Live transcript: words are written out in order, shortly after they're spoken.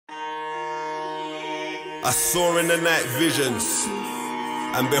I saw in the night visions,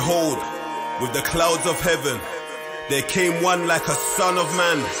 and behold, with the clouds of heaven, there came one like a son of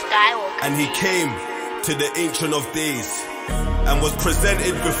man, and he came to the Ancient of Days, and was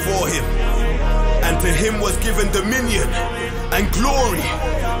presented before him, and to him was given dominion, and glory,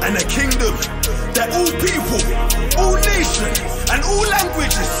 and a kingdom, that all people, all nations, and all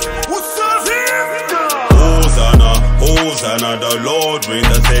languages would serve him. Hosanna, Hosanna, the Lord reigns.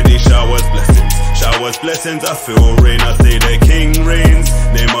 I say he showers blessings, showers blessings. I feel rain, I say the King reigns.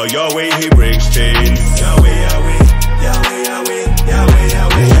 Name of Yahweh, he breaks chains. Yahweh, Yahweh, Yahweh, Yahweh, Yahweh,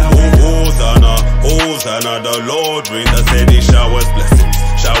 Yahweh, Yahweh. Hosanna, Hosanna, the Lord reigns. I say he showers blessings,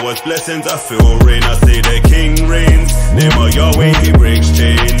 showers blessings. I feel rain, I say the King reigns. Name of Yahweh, he breaks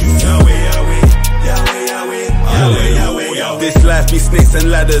chains. Yahweh, Yahweh, Yahweh, Yahweh, Yahweh, Yahweh. This life be snakes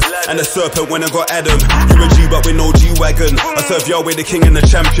and ladders, and the serpent when I got Adam. You a G but with no G-Wagon. I serve Yahweh the King and the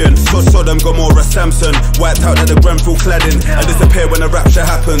champion. So Sodom, Gomorrah, Samson, wiped out at the Grenfell cladding, and disappear when the rapture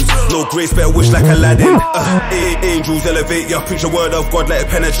happens. No grace, better wish like Aladdin. Angels elevate ya, preach the word of God, let it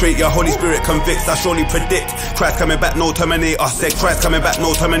penetrate ya. Holy Spirit convicts, I surely predict Christ coming back, no terminator. Said Christ coming back,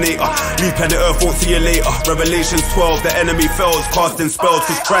 no terminator. Leave planet Earth, won't see you later. Revelations 12, the enemy fails, casting spells,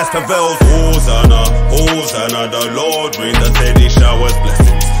 cause Christ prevails. Hosanna, Hosanna, the Lord reigns. I say he showers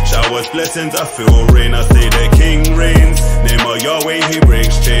blessings, showers blessings. I feel rain, I say the King reigns. Name of Yahweh, he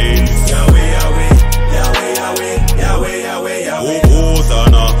breaks chains. Yahweh, Yahweh, Yahweh, Yahweh, Yahweh, Yahweh, Yahweh.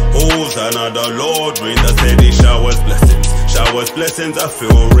 Hosanna, Hosanna, the Lord reigns. I say he showers blessings, showers blessings. I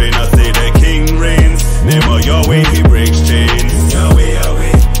feel rain, I say the King reigns. Name of Yahweh, he breaks chains. Yahweh,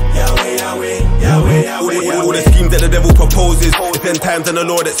 Yahweh, Yahweh, Yahweh, Yahweh, Yahweh. All the schemes that the devil proposes, it's 10 times and the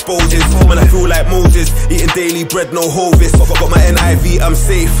Lord exposes. When I feel like Moses, eating daily bread, no hovis. Got my NIV, I'm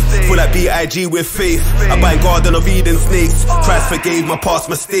safe. Feel like B.I.G. with faith. I bind Garden of Eden snakes. Christ forgave my past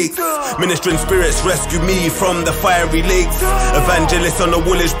mistakes. Ministering spirits rescue me from the fiery lakes. Evangelist on the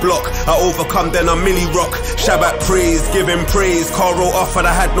woolish block, I overcome, then I milli rock. Shabbat praise, giving praise. Car wrote off and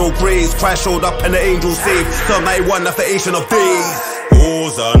I had no grace. Christ showed up and the angels saved. Psalm 91, that's the Ancient of Days.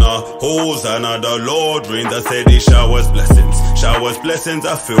 Hosanna, Hosanna, the Lord reigns. I say he showers blessings, showers blessings.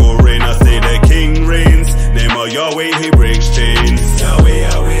 I feel rain, I say the King reigns. Name of Yahweh, he breaks chains. Yahweh,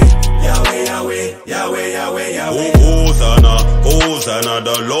 Yahweh, Yahweh, Yahweh, Yahweh, Yahweh, Yahweh. Hosanna, Hosanna,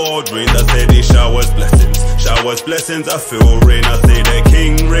 the Lord reigns. I say he showers blessings, showers blessings. I feel rain, I say the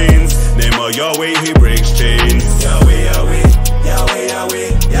King reigns. Name of Yahweh, he breaks chains. Yahweh, Yahweh, Yahweh,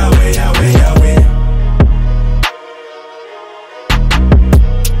 Yahweh, Yahweh, Yahweh, Yahweh.